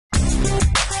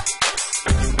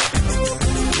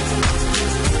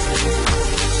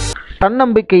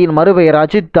தன்னம்பிக்கையின் மறுபெயர்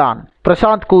அஜித் தான்.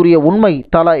 பிரசாந்த் கூறிய உண்மை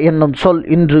தல என்னும் சொல்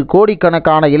இன்று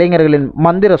கோடிக்கணக்கான இளைஞர்களின்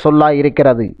மந்திர சொல்லாய்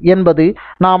இருக்கிறது என்பது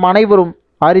நாம் அனைவரும்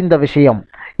அறிந்த விஷயம்.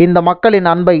 இந்த மக்களின்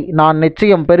அன்பை நான்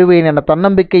நிச்சயம் பெறுவேன் என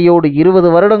தன்னம்பிக்கையோடு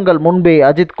 20 வருடங்கள் முன்பே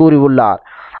அஜித் கூறியுள்ளார்.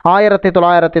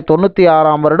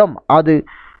 1996ஆம் வருடம் அது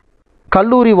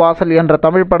கல்லூரி வாசல் என்ற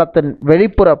தமிழ் படத்தின்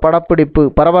வெளிப்புற படப்பிடிப்பு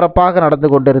பரபரப்பாக நடந்து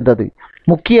கொண்டிருந்தது.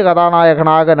 முக்கிய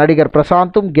கதாநாயகனாக நடிகர்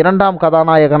பிரசாந்தும் 2ஆம்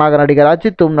கதாநாயகனாக நடிகர்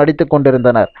அஜித்தும் நடித்து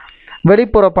கொண்டிருந்தனர்.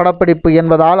 வெளிப்புற படப்பிடிப்பு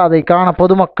என்பதால் அதை காண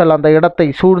பொதுமக்கள் அந்த இடத்தை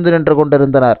சூழ்ந்து நின்று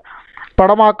கொண்டிருந்தனர்.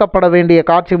 படமாக்கப்பட வேண்டிய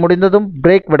காட்சி முடிந்ததும்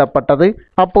பிரேக் விடப்பட்டது.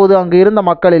 அப்போது அங்கு இருந்த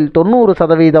மக்களில்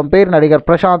 90% பேர் நடிகர்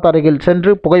பிரசாந்த் அருகில்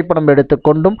சென்று புகைப்படம்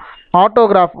எடுத்துக்கொண்டும்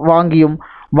ஆட்டோகிராஃப் வாங்கியும்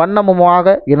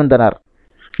வண்ணமுமாக இருந்தனர்.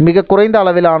 மிக குறைந்த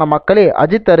அளவிலான மக்களே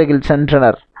அஜித் அருகில்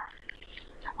சென்றனர்.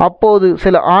 அப்போது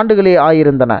சில ஆண்டுகளே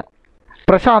ஆயிருந்தன.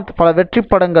 பிரசாந்த் பல வெற்றி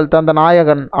படங்கள் தந்த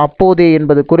நாயகன் அப்போதே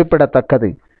என்பது குறிப்பிடத்தக்கது.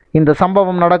 இந்த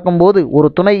சம்பவம் நடக்கும்போது ஒரு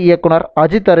துணை இயக்குனர்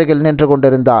அஜித் அருகில் நின்று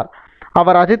கொண்டிருந்தார்.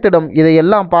 அவர் அஜித்திடம்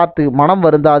இதையெல்லாம் பார்த்து மனம்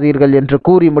வருந்தாதீர்கள் என்று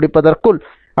கூறி முடிப்பதற்குள்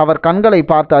அவர் கண்களை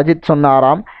பார்த்து அஜித்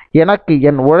சொன்னாராம், எனக்கு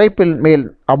என் உழைப்பில் மேல்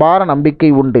அபார நம்பிக்கை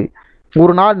உண்டு.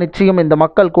 ஒரு நாள் நிச்சயம் இந்த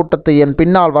மக்கள் கூட்டத்தை என்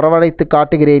பின்னால் வரவழைத்து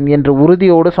காட்டுகிறேன் என்று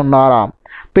உறுதியோடு சொன்னாராம்.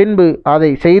 பின்பு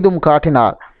அதை செய்தும்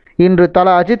காட்டினார். இன்று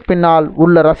தல அஜித் பின்னால்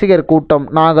உள்ள ரசிகர் கூட்டம்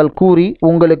நாங்கள் கூறி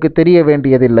உங்களுக்கு தெரிய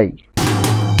வேண்டியதில்லை.